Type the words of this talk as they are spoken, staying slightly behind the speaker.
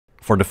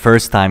For the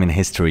first time in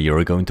history,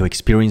 you're going to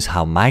experience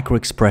how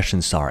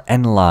microexpressions are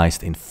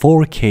analyzed in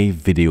 4K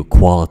video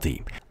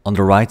quality. On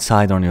the right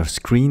side on your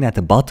screen at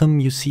the bottom,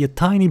 you see a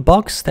tiny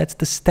box. That's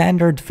the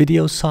standard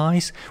video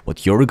size.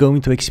 What you're going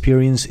to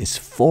experience is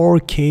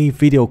 4K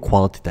video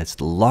quality. That's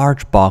the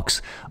large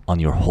box on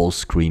your whole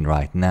screen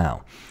right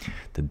now.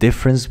 The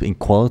difference in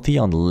quality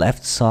on the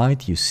left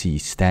side, you see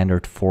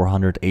standard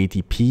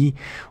 480p,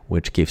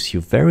 which gives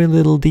you very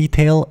little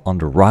detail. On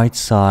the right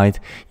side,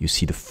 you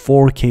see the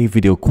 4K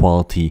video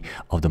quality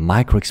of the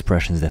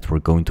microexpressions that we're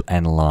going to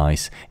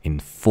analyze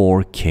in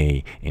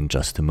 4K in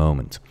just a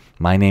moment.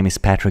 My name is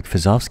Patrick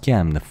Fizovsky.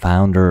 I'm the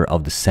founder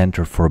of the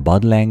Center for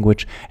Body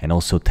Language, and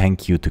also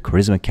thank you to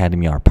Charisma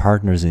Academy, our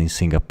partners in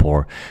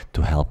Singapore,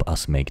 to help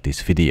us make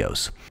these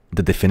videos.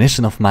 The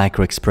definition of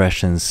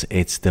microexpressions,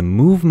 it's the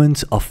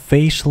movement of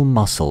facial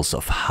muscles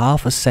of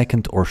half a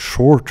second or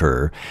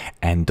shorter,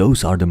 and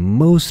those are the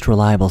most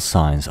reliable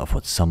signs of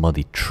what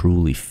somebody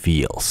truly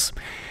feels.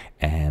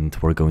 And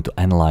we're going to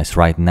analyze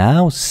right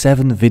now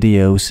 7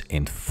 videos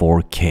in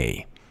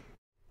 4K.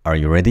 Are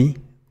you ready?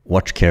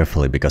 Watch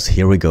carefully, because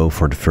here we go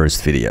for the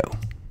first video.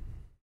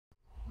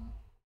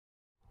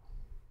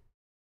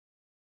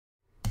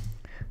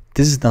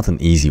 This is not an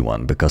easy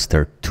one because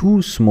there are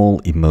 2 small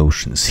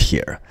emotions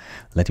here.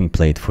 Let me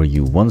play it for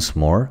you once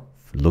more.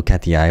 Look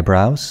at the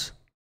eyebrows.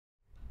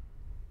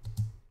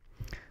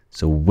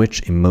 So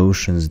which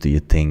emotions do you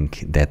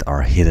think that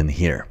are hidden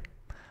here?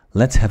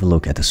 Let's have a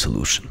look at the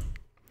solution.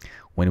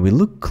 When we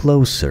look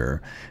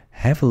closer,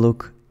 have a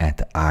look at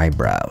the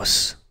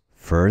eyebrows.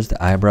 First,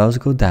 the eyebrows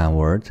go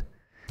downward,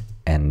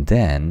 and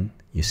then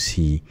you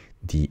see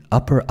the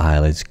upper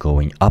eyelids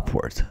going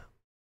upward.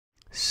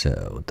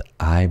 So the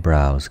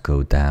eyebrows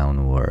go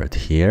downward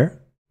here.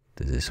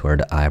 This is where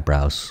the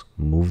eyebrows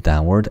move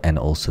downward, and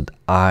also the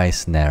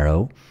eyes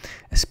narrow.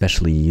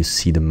 Especially you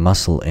see the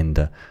muscle in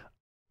the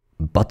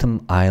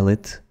bottom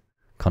eyelid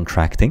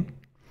contracting.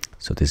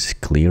 So this is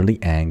clearly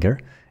anger.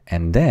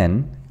 And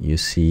then you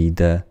see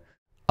the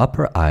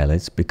upper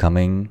eyelids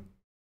becoming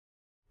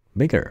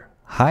bigger,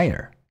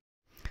 higher.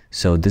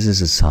 So this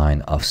is a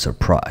sign of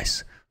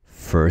surprise.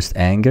 First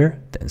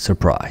anger, then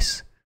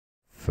surprise.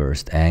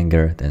 First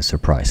anger, then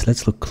surprise.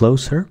 Let's look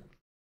closer.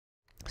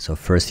 So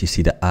first you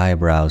see the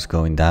eyebrows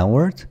going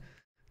downward.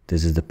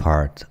 This is the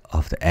part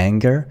of the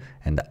anger,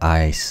 and the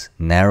eyes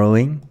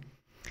narrowing.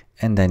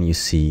 And then you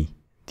see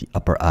the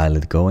upper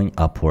eyelid going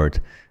upward.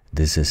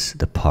 This is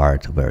the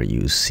part where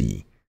you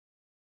see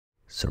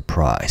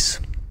surprise.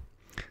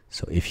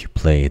 So if you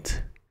play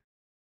it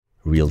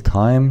real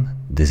time,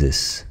 this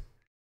is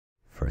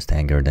first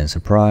anger, then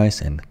surprise,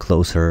 and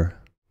closer,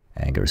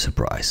 anger,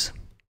 surprise.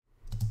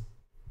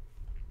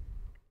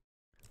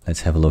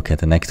 Let's have a look at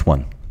the next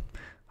one.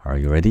 Are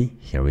you ready?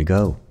 Here we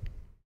go.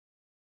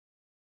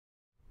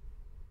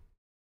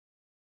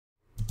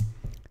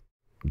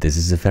 This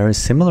is a very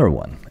similar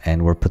one,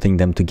 and we're putting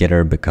them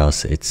together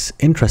because it's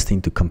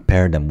interesting to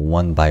compare them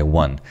one by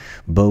one.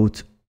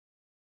 Both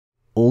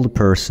all the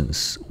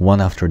persons, one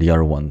after the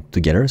other one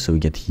together, so we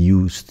get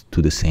used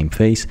to the same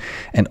face,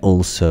 and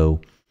also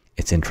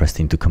it's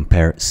interesting to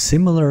compare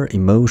similar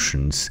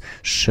emotions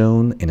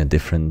shown in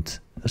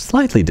a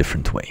slightly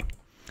different way.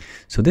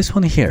 So this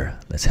one here,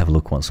 let's have a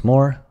look once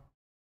more.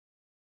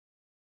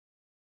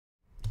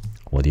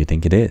 What do you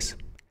think it is?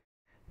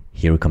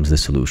 Here comes the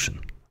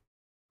solution.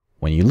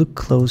 When you look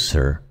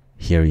closer,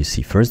 here you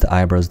see first the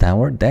eyebrows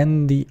downward,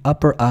 then the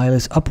upper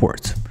eyelids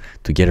upwards,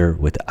 together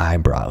with the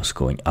eyebrows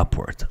going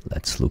upward.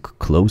 Let's look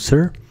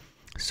closer.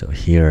 So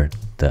here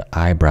the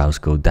eyebrows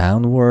go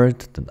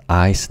downward, the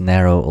eyes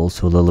narrow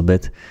also a little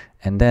bit,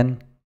 and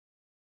then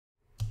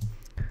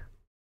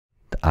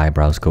the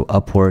eyebrows go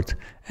upward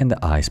and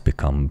the eyes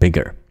become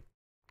bigger.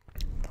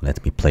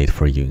 Let me play it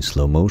for you in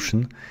slow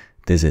motion.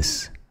 This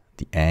is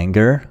the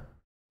anger.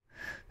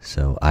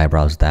 So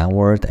eyebrows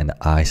downward and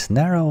the eyes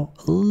narrow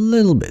a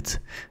little bit,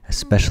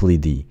 especially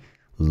the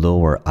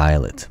lower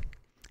eyelid.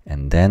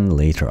 And then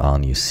later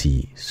on you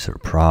see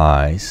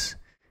surprise.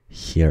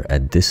 Here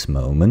at this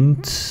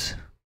moment,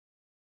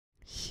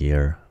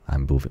 here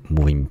I'm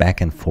moving back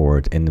and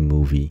forward in the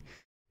movie.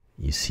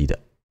 You see the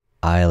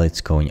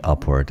eyelids going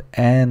upward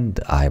and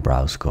the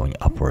eyebrows going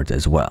upward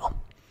as well.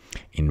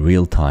 In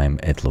real time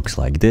it looks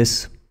like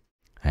this.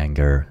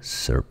 Anger,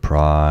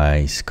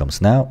 surprise comes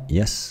now,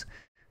 yes.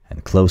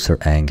 And closer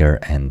anger,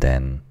 and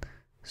then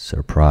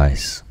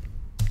surprise.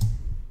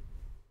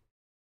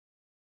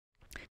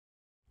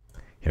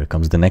 Here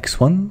comes the next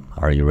one.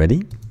 Are you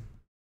ready?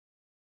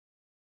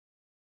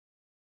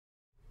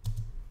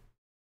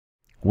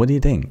 What do you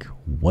think?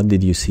 What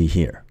did you see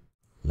here?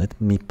 Let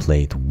me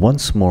play it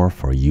once more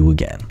for you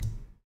again.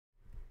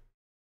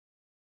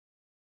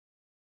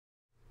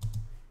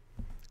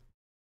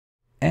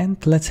 And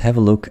let's have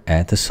a look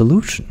at the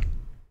solution.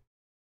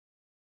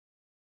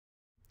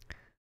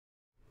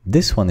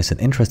 This one is an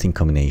interesting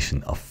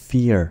combination of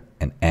fear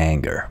and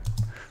anger.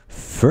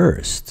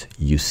 First,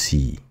 you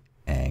see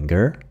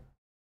anger,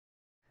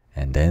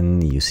 and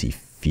then you see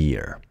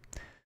fear.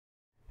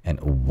 And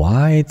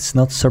why it's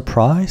not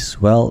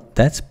surprise? Well,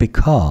 that's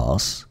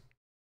because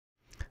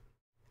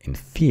In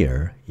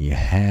fear, you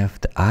have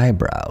the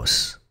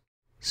eyebrows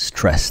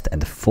stressed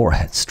and the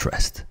forehead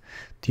stressed.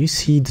 Do you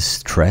see the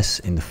stress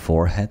in the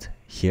forehead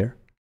here?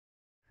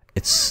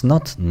 It's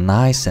not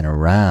nice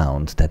and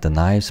round that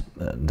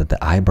the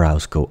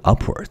eyebrows go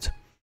upward.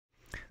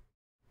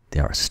 They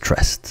are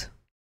stressed.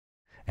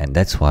 And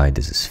that's why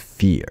this is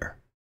fear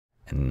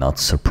and not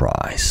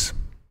surprise.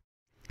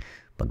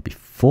 But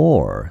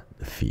before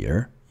the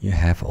fear, you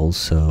have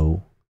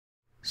also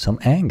some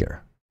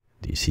anger.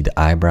 Do you see the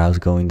eyebrows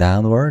going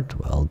downward?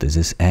 Well, this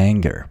is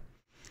anger.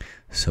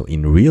 So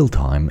in real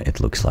time, it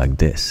looks like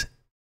this.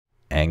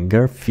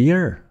 Anger,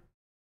 fear,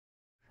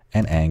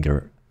 and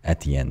anger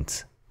at the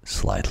end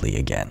slightly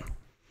again.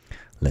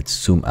 Let's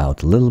zoom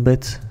out a little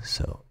bit.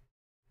 So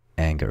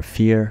anger,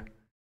 fear,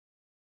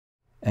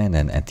 and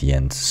then at the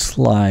end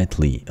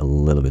slightly a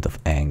little bit of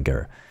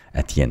anger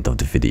at the end of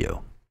the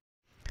video.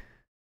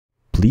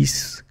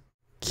 Please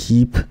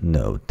keep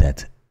note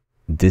that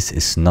this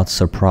is not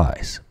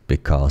surprise,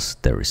 because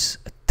there is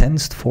a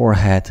tensed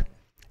forehead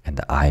and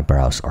the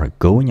eyebrows are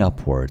going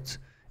upwards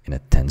in a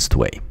tensed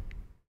way.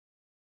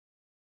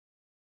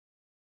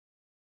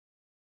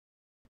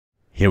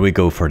 Here we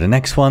go for the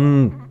next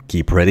one.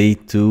 Keep ready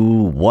to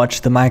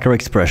watch the micro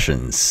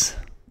expressions.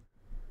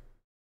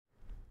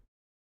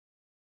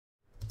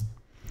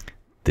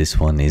 This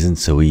one isn't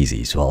so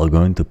easy, so I'm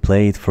going to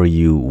play it for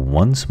you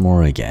once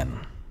more again.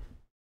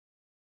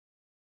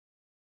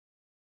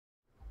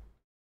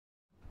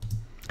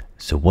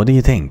 So what do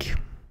you think?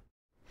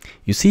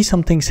 You see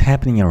some things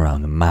happening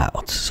around the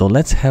mouth, so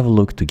let's have a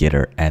look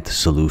together at the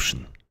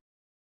solution.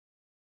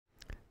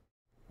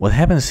 What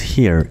happens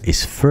here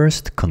is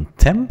first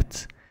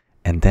contempt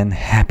and then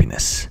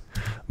happiness.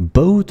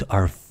 Both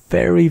are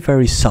very,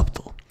 very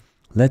subtle.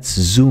 Let's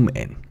zoom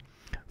in.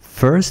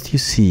 First you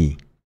see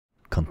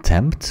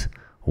contempt.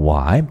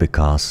 Why?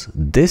 Because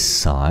this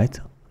side,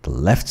 the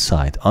left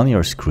side on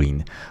your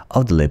screen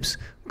of the lips,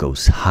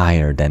 goes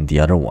higher than the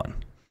other one.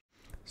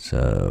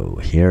 So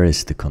here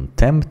is the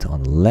contempt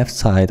on the left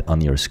side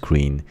on your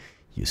screen.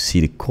 You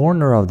see the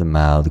corner of the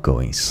mouth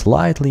going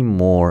slightly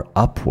more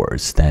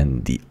upwards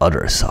than the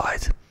other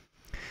side.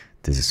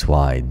 This is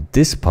why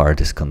this part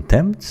is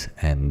contempt,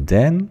 and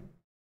then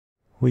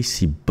we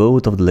see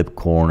both of the lip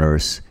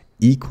corners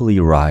equally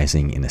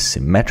rising in a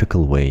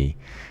symmetrical way,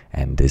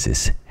 and this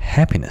is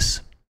happiness.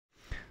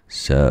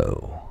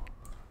 So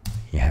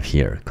you have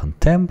here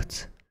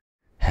contempt,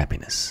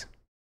 happiness.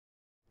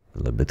 A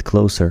little bit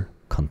closer.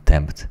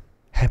 Contempt,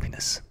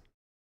 happiness.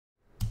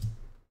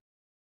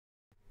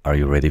 Are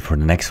you ready for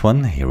the next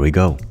one? Here we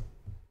go.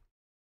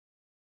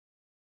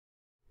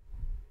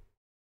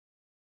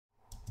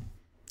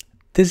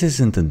 This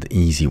isn't an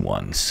easy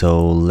one,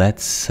 so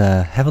let's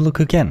have a look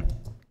again.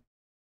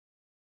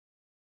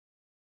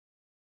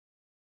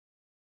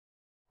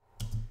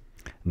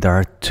 There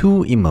are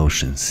two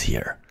emotions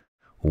here.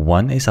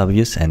 One is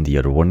obvious and the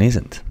other one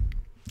isn't.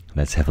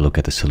 Let's have a look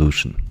at the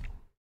solution.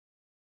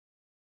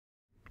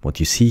 What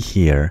you see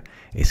here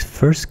is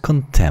first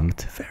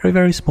contempt, very,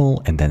 very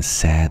small, and then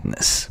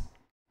sadness.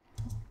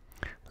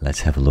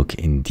 Let's have a look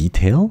in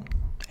detail,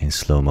 in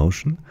slow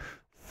motion.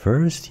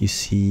 First you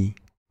see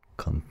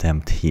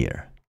contempt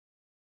here.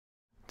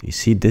 Do you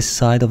see this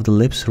side of the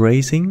lips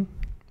raising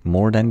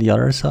more than the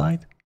other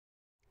side?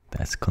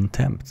 That's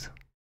contempt.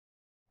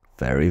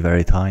 Very,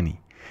 very tiny.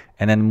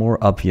 And then more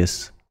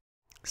obvious,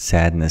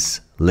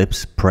 sadness,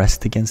 lips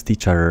pressed against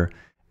each other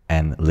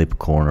and lip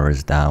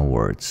corners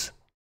downwards.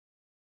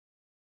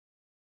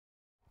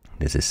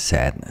 This is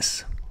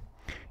sadness.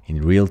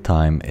 In real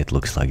time, it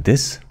looks like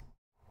this.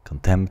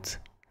 Contempt,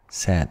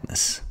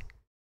 sadness.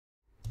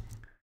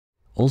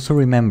 Also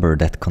remember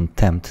that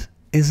contempt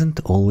isn't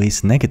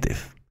always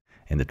negative.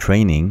 In the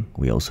training,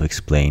 we also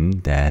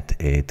explained that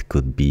it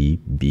could be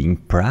being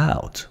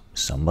proud.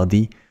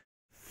 Somebody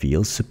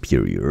feels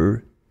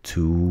superior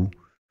to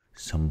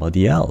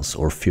somebody else,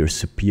 or feels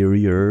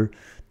superior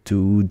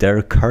to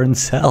their current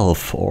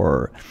self,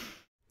 or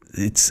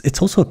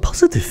it's also a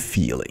positive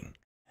feeling.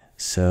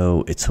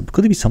 So it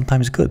could be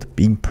sometimes good,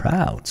 being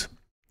proud.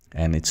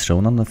 And it's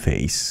shown on the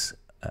face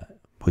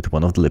with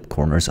one of the lip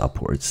corners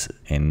upwards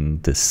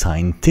in the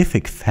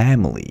scientific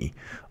family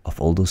of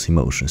all those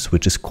emotions,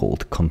 which is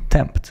called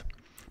contempt.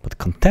 But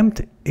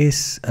contempt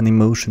is an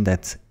emotion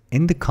that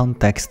in the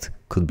context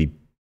could be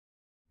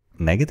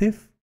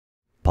negative,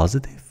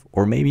 positive,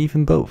 or maybe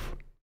even both.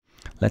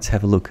 Let's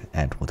have a look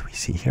at what we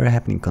see here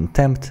happening: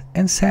 contempt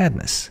and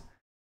sadness.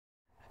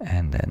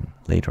 And then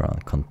later on,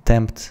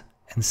 contempt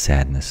and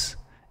sadness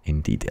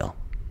in detail.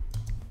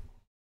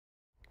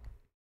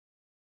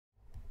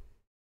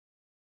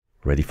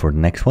 Ready for the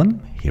next one?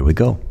 Here we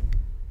go.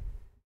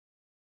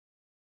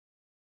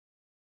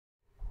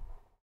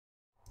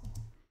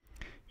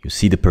 You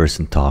see the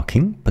person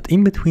talking, but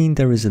in between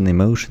there is an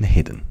emotion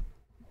hidden.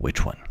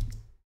 Which one?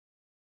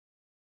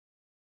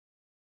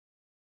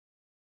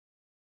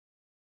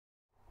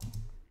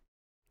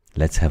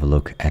 Let's have a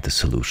look at the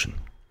solution.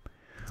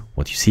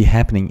 What you see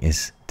happening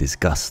is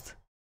disgust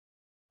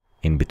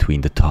in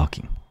between the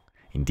talking.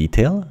 In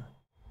detail,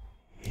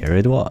 here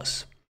it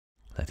was.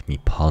 Let me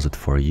pause it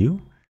for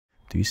you.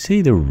 Do you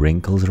see the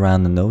wrinkles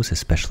around the nose,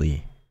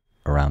 especially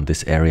around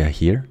this area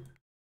here?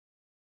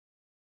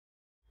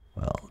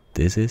 Well,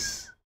 this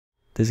is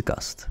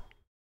disgust.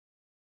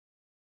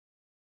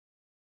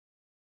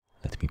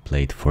 Let me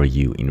play it for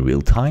you in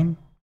real time.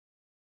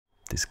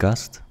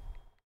 Disgust.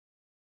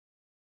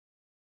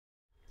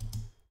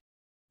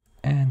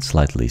 And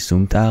slightly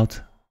zoomed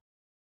out.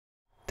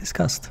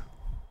 Disgust.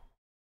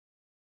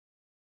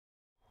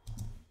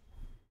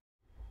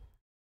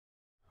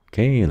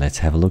 Okay, let's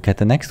have a look at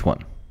the next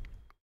one.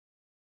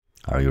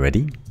 Are you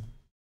ready?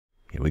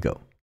 Here we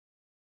go.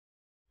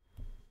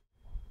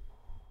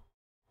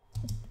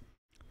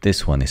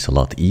 This one is a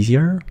lot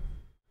easier.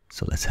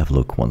 So let's have a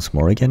look once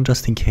more again,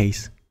 just in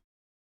case.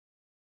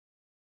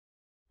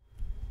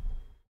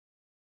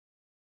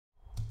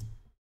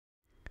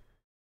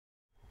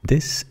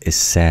 This is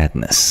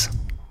sadness,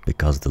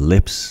 because the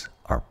lips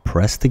are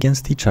pressed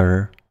against each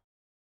other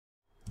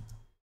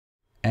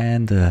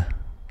and the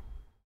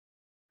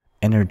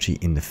energy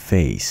in the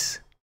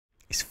face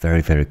is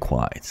very, very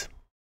quiet.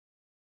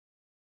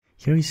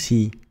 Here you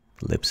see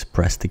lips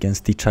pressed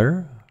against each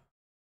other,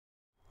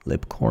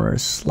 lip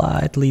corners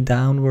slightly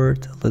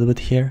downward a little bit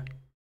here.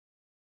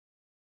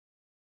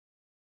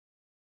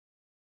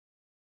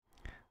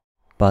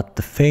 But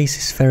the face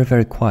is very,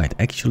 very quiet.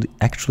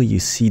 Actually you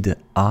see the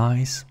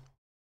eyes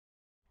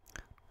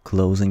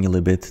closing a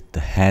little bit, the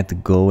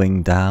head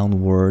going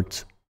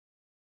downward.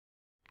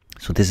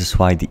 So this is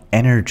why the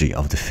energy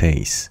of the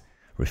face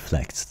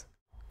reflects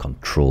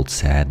controlled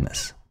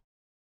sadness.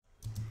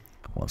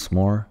 Once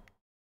more,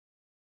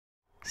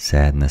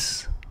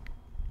 sadness.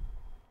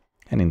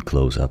 And in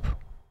close-up,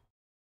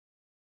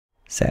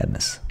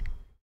 sadness.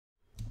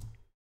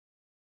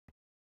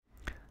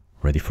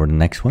 Ready for the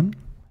next one?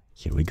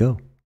 Here we go.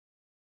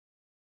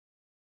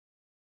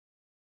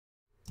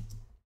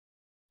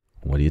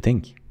 What do you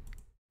think?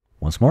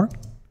 Once more?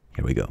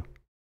 Here we go.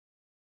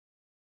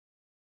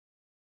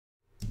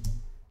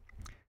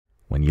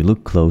 When you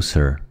look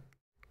closer,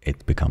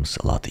 it becomes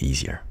a lot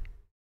easier.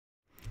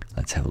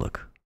 Let's have a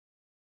look.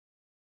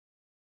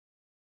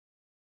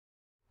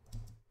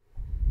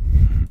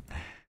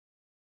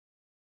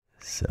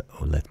 So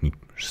let me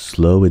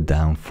slow it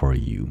down for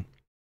you.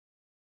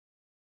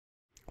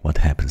 What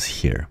happens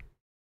here?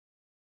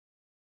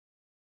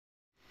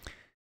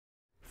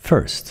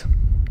 First,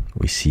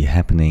 we see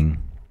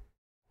happening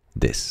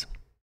this.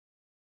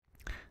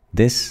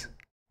 This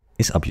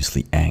is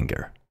obviously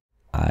anger.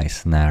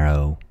 Eyes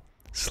narrow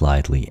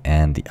slightly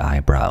and the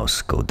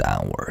eyebrows go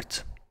downward.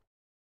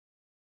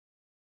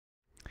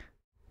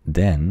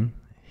 Then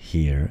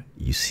here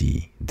you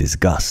see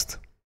disgust.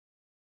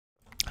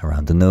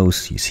 Around the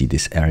nose you see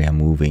this area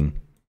moving.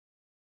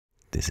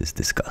 This is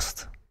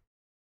disgust.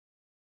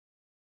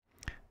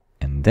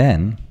 And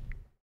then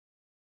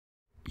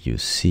you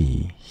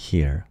see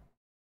here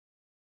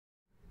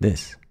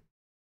this.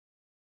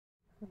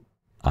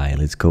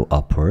 Eyelids go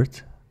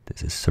upward.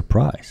 This is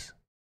surprise.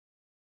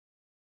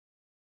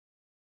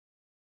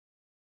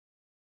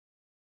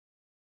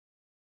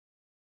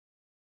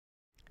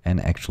 And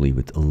actually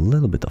with a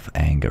little bit of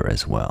anger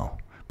as well,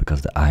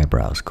 because the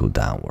eyebrows go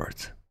downward.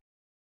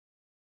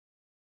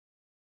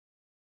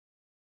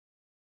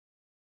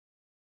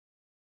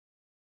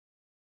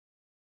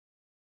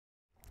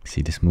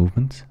 See this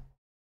movement?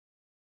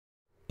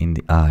 In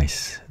the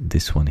eyes,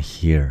 this one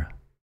here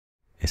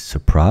is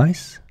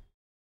surprise.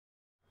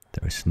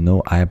 There is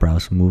no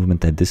eyebrows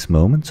movement at this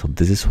moment, so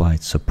this is why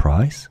it's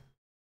surprise.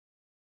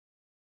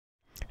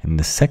 In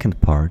the second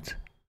part,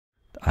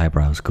 the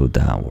eyebrows go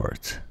downward.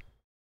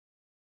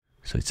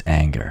 So it's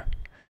anger.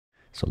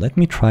 So let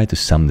me try to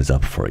sum this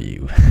up for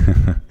you.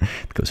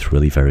 It goes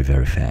really very,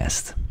 very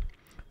fast.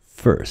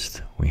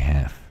 First, we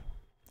have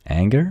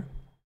anger.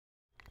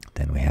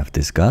 Then we have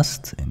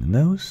disgust in the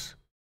nose.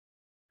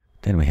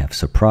 Then we have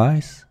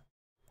surprise.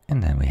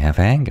 And then we have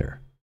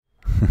anger.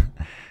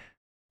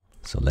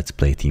 So let's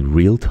play it in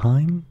real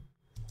time.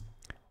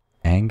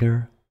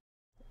 Anger.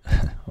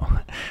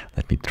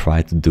 Let me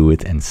try to do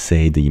it and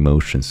say the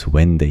emotions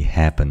when they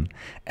happen,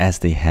 as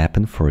they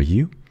happen for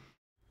you.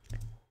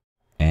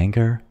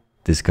 Anger,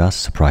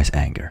 disgust, surprise,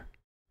 anger.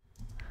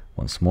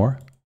 Once more.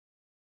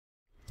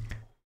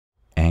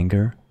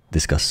 Anger,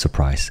 disgust,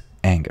 surprise,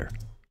 anger.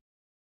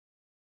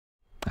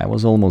 I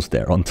was almost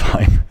there on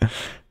time.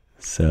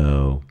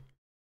 So,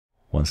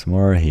 once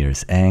more,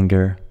 here's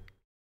anger.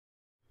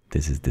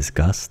 This is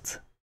disgust.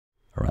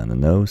 Around the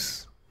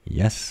nose,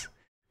 yes.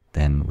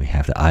 Then we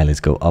have the eyelids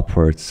go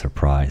upwards,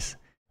 surprise,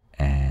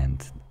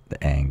 and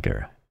the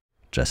anger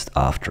just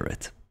after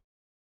it.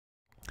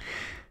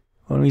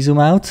 When we zoom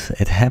out,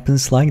 it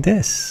happens like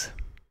this.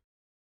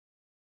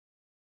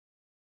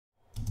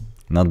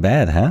 Not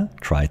bad, huh?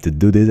 Try to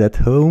do this at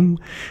home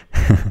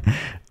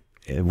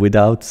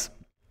without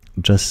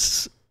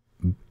just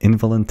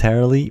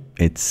involuntarily.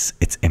 It's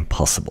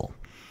impossible.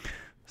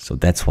 So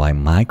that's why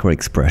micro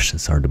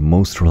expressions are the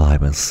most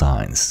reliable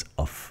signs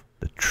of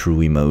the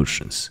true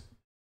emotions.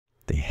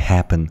 They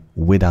happen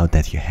without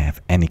that you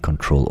have any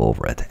control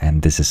over it.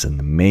 And this is an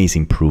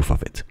amazing proof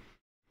of it.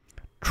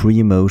 3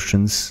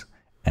 emotions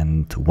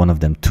and one of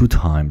them 2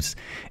 times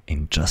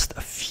in just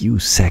a few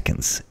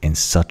seconds in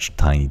such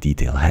tiny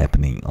detail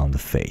happening on the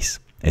face.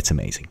 It's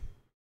amazing.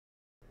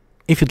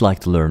 If you'd like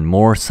to learn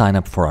more, sign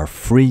up for our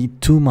free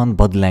 2-month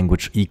body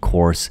language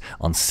e-course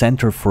on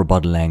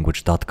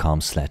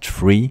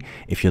centerforbodylanguage.com/free.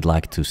 If you'd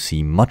like to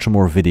see much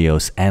more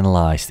videos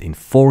analyzed in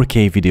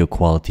 4K video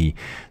quality,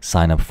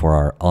 sign up for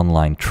our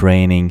online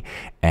training.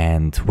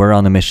 And we're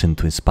on a mission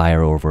to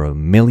inspire over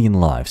 1 million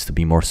lives to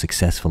be more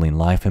successful in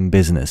life and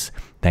business,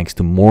 thanks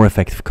to more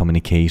effective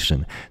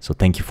communication. So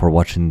thank you for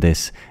watching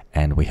this,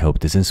 and we hope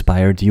this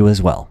inspired you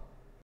as well.